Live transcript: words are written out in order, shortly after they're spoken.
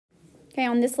Okay,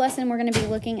 on this lesson, we're going to be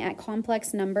looking at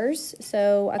complex numbers.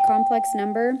 So a complex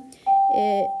number,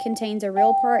 it contains a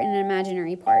real part and an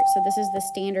imaginary part. So this is the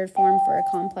standard form for a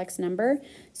complex number.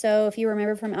 So if you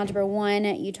remember from Algebra 1,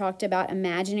 you talked about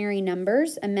imaginary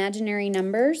numbers. Imaginary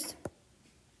numbers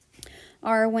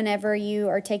are whenever you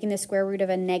are taking the square root of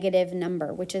a negative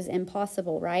number, which is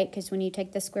impossible, right? Because when you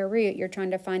take the square root, you're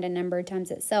trying to find a number times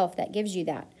itself that gives you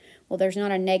that. Well, there's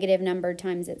not a negative number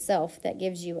times itself that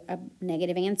gives you a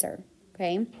negative answer.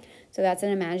 Okay, so that's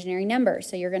an imaginary number.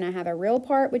 So you're going to have a real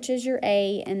part, which is your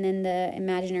A, and then the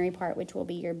imaginary part, which will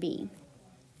be your B.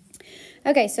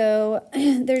 Okay, so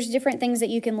there's different things that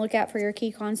you can look at for your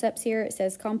key concepts here. It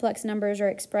says complex numbers are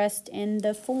expressed in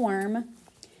the form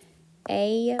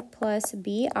A plus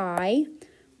BI,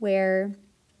 where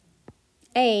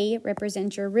A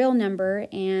represents your real number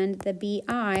and the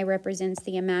BI represents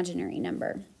the imaginary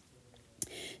number.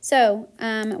 So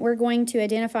we're going to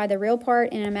identify the real part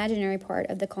and imaginary part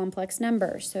of the complex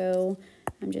number. So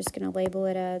I'm just going to label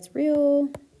it as real,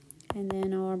 and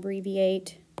then I'll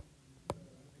abbreviate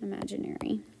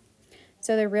imaginary.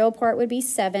 So the real part would be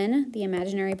 7. The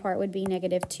imaginary part would be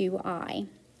negative 2i.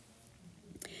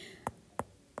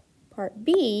 Part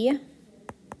B,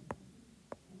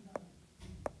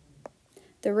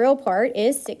 the real part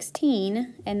is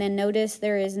 16, and then notice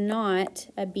there is not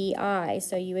a BI,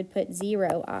 so you would put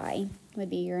 0i, would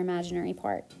be your imaginary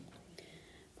part.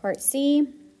 Part C,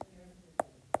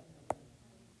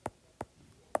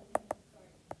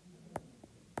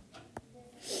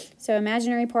 so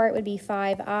imaginary part would be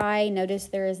 5i. Notice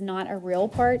there is not a real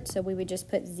part, so we would just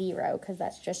put 0 because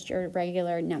that's just your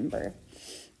regular number.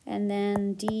 And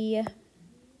then D,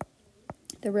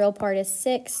 the real part is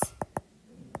 6.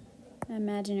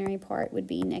 Imaginary part would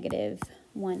be negative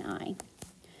 1i.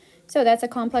 So that's a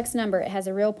complex number. It has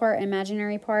a real part and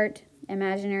imaginary part.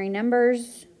 Imaginary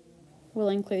numbers will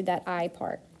include that I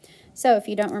part. So if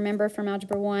you don't remember from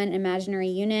Algebra 1, imaginary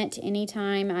unit,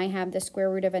 anytime I have the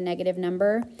square root of a negative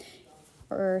number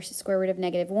or square root of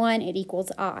negative 1, it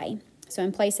equals I. So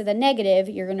in place of the negative,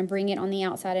 you're going to bring it on the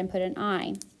outside and put an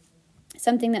I.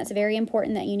 Something that's very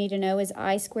important that you need to know is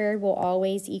I squared will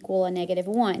always equal a negative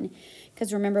 1.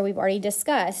 Because remember, we've already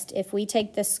discussed, if we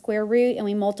take the square root and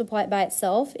we multiply it by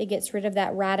itself, it gets rid of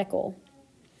that radical.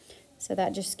 So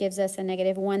that just gives us a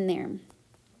negative 1 there.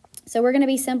 So we're going to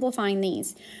be simplifying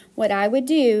these. What I would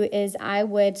do is I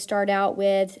would start out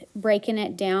with breaking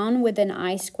it down with an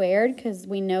I squared, because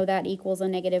we know that equals a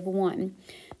negative 1.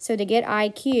 So to get I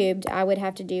cubed, I would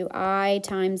have to do I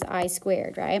times I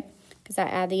squared, right? Because I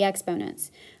add the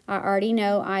exponents. I already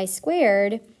know I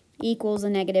squared equals a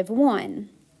negative 1.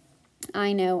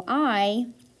 I know I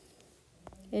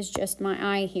is just my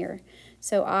I here.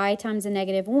 So I times a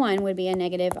negative 1 would be a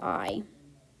negative I.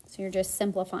 So you're just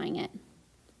simplifying it.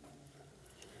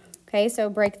 Okay, so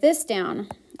break this down.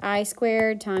 I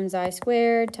squared times I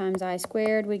squared times I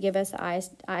squared would give us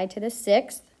I to the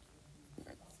 6th.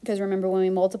 Because remember, when we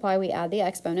multiply, we add the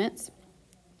exponents.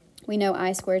 We know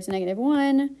I squared is negative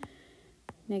 1.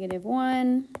 Negative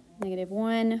 1, negative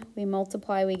 1. We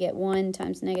multiply, we get 1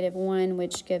 times negative 1,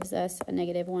 which gives us a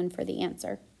negative 1 for the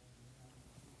answer.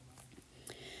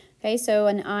 Okay, so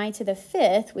an I to the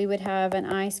 5th, we would have an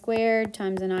I squared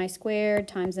times an I squared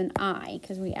times an I,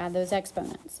 because we add those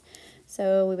exponents.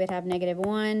 So we would have negative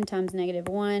 1 times negative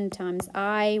 1 times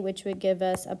I, which would give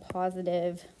us a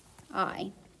positive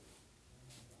I.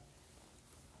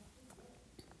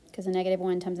 Because a negative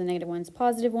 1 times a negative 1 is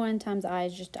positive 1 times I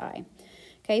is just I.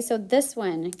 Okay, so this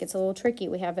one gets a little tricky.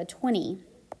 We have a 20.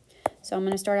 So I'm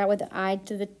going to start out with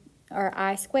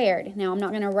I squared. Now I'm not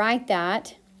going to write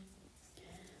that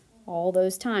all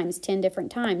those times, 10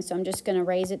 different times. So I'm just going to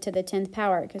raise it to the 10th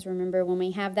power, because remember, when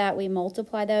we have that, we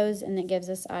multiply those and it gives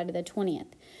us I to the 20th.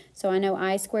 So I know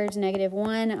I squared is negative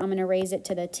 1. I'm going to raise it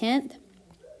to the 10th.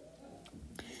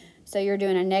 So you're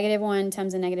doing a negative 1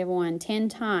 times a negative 1 10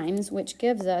 times, which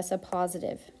gives us a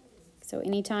positive. So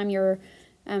anytime you're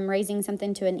raising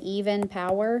something to an even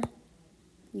power,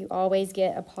 you always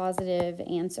get a positive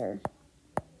answer.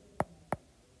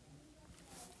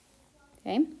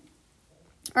 Okay?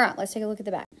 All right, let's take a look at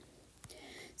the back.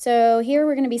 So here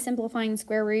we're going to be simplifying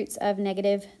square roots of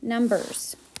negative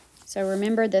numbers. So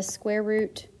remember, the square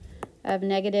root of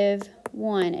negative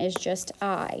 1 is just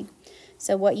I.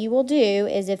 So what you will do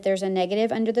is, if there's a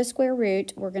negative under the square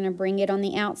root, we're going to bring it on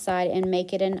the outside and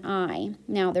make it an I.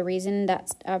 Now, the reason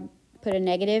that's put a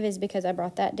negative is because I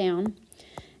brought that down.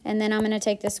 And then I'm going to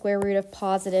take the square root of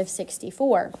positive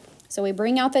 64. So we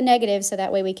bring out the negative so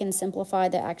that way we can simplify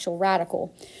the actual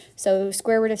radical. So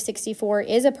square root of 64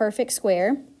 is a perfect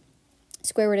square.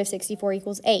 Square root of 64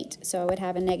 equals 8. So I would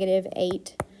have a negative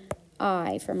 8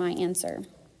 I for my answer.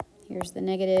 Here's the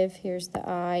negative, here's the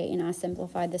I, and I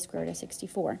simplified the square root of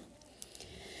 64.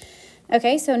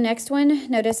 Okay, so next one,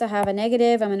 notice I have a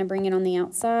negative. I'm going to bring it on the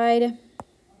outside.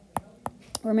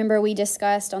 Remember, we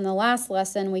discussed on the last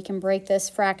lesson, we can break this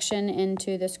fraction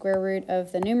into the square root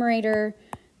of the numerator,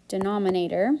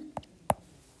 denominator.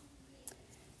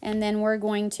 And then we're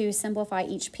going to simplify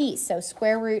each piece. So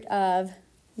square root of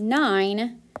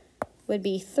 9 would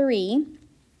be 3.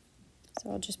 So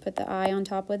I'll just put the I on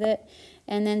top with it.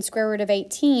 And then square root of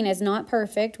 18 is not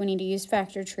perfect. We need to use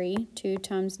factor tree. 2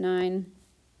 times 9,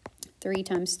 3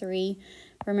 times 3.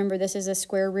 Remember, this is a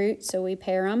square root, so we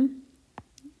pair them.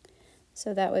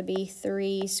 So that would be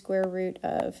 3 square root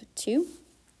of 2.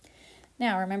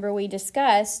 Now, remember, we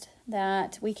discussed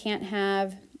that we can't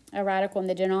have a radical in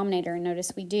the denominator, and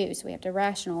notice we do, so we have to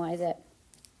rationalize it.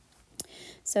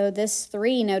 So this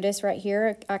 3, notice right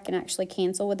here, I can actually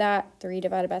cancel with that. 3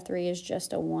 divided by 3 is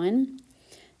just a 1.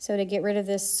 So to get rid of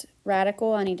this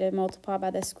radical, I need to multiply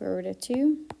by the square root of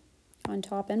 2 on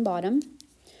top and bottom.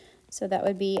 So that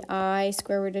would be I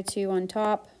square root of 2 on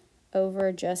top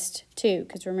over just 2.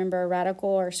 Because remember, a radical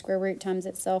or square root times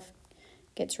itself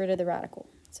gets rid of the radical.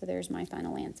 So there's my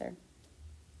final answer.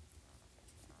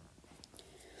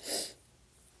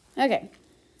 Okay,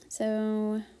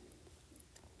 so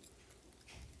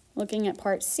looking at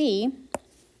part C,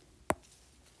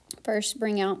 first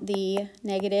bring out the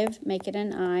negative, make it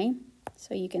an I,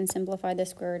 so you can simplify the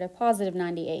square root of positive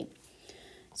 98.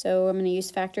 So I'm going to use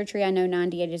factor tree. I know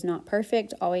 98 is not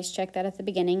perfect. Always check that at the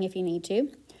beginning if you need to.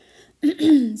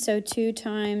 So 2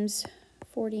 times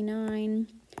 49,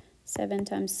 7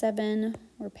 times 7.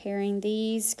 We're pairing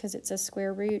these because it's a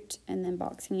square root, and then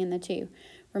boxing in the 2.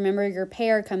 Remember, your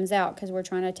pair comes out because we're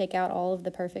trying to take out all of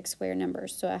the perfect square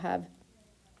numbers. So I have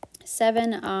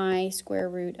 7i square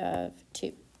root of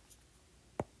 2.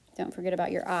 Don't forget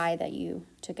about your I that you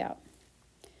took out.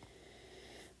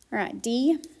 All right,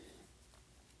 D.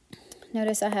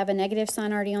 Notice I have a negative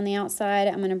sign already on the outside.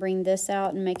 I'm going to bring this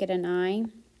out and make it an I.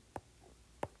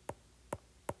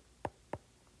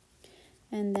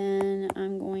 And then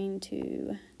I'm going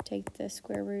to take the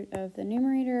square root of the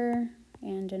numerator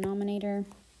and denominator.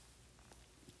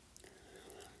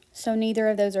 So neither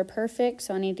of those are perfect,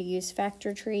 so I need to use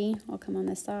factor tree. I'll come on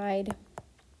the side.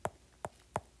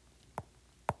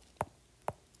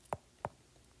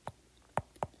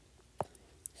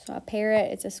 So I pair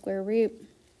it, it's a square root.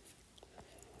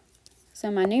 So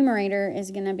my numerator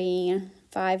is going to be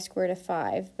 5 square root of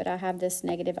 5, but I have this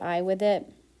negative I with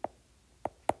it.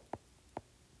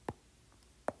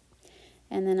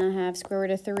 And then I have square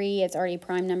root of 3. It's already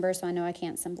prime number, so I know I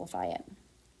can't simplify it.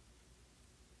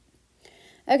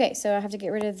 Okay, so I have to get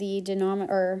rid of the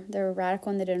the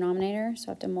radical in the denominator, so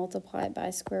I have to multiply it by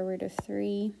square root of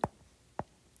 3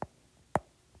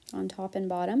 on top and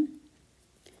bottom.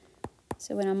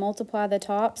 So when I multiply the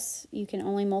tops, you can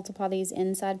only multiply these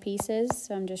inside pieces,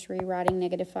 so I'm just rewriting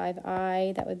negative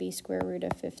 5i, that would be square root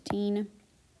of 15.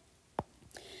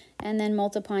 And then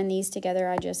multiplying these together,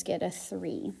 I just get a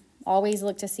 3. Always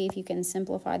look to see if you can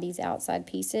simplify these outside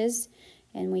pieces,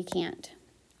 and we can't.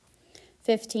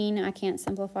 15, I can't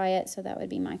simplify it, so that would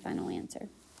be my final answer.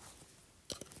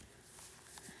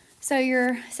 So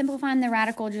you're simplifying the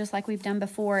radical just like we've done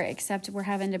before, except we're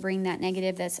having to bring that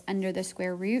negative that's under the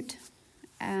square root,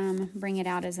 bring it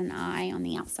out as an I on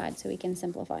the outside so we can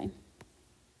simplify.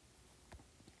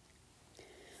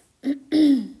 All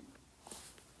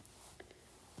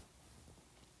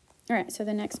right, so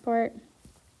the next part,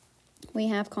 we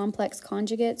have complex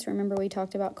conjugates. Remember, we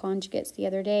talked about conjugates the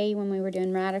other day when we were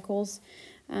doing radicals.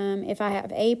 If I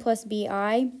have a plus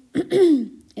bi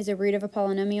is a root of a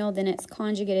polynomial, then its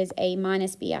conjugate is a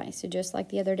minus bi. So just like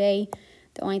the other day,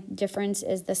 the only difference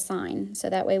is the sign. So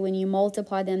that way when you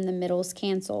multiply them, the middles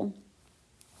cancel.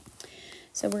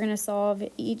 So we're going to solve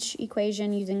each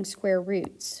equation using square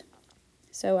roots.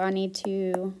 So I need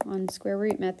to, on square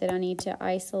root method, I need to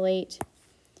isolate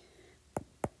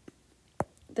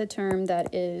the term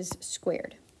that is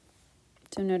squared.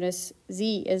 So notice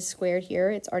z is squared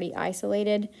here. It's already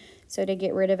isolated. So to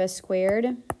get rid of a squared,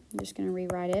 I'm just going to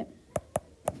rewrite it.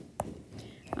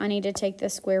 I need to take the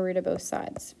square root of both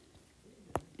sides.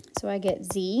 So I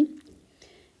get z.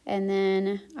 And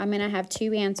then I'm going to have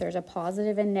two answers, a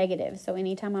positive and negative. So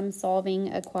anytime I'm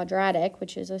solving a quadratic,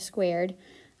 which is a squared,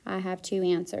 I have two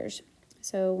answers.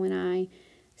 So when I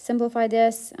simplify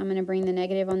this, I'm going to bring the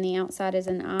negative on the outside as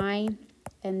an I.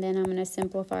 And then I'm going to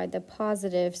simplify the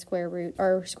positive square root,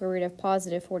 or square root of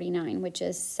positive 49, which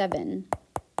is 7.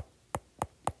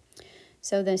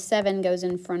 So the 7 goes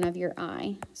in front of your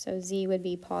I. So z would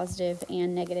be positive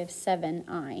and negative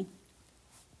 7i.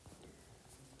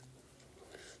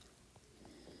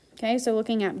 Okay, so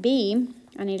looking at B,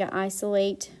 I need to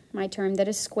isolate my term that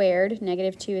is squared.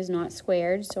 -2 is not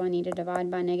squared, so I need to divide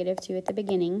by -2 at the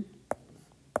beginning.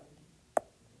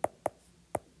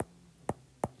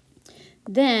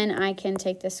 Then I can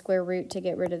take the square root to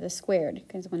get rid of the squared,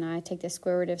 because when I take the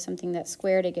square root of something that's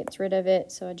squared, it gets rid of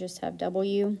it, so I just have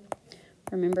W.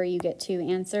 Remember, you get 2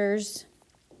 answers.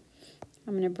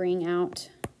 I'm going to bring out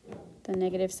the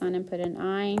negative sign and put an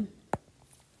I.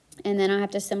 And then I have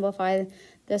to simplify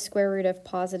the square root of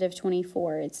positive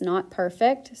 24. It's not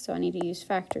perfect, so I need to use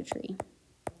factor tree.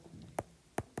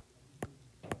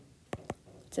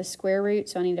 It's a square root,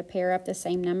 so I need to pair up the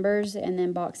same numbers and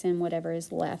then box in whatever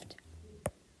is left.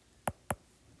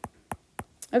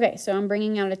 Okay, so I'm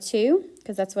bringing out a 2,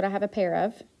 because that's what I have a pair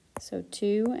of. So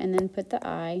 2, and then put the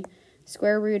I.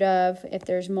 Square root of, if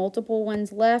there's multiple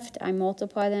ones left, I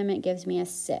multiply them, it gives me a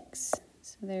 6.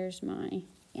 So there's my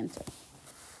answer.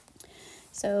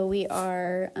 So we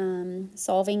are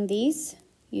solving these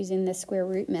using the square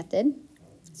root method.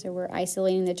 So we're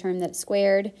isolating the term that's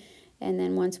squared, and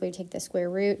then once we take the square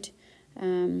root,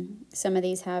 some of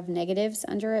these have negatives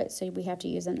under it, so we have to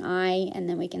use an I, and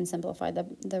then we can simplify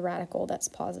the radical that's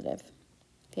positive.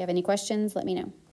 If you have any questions, let me know.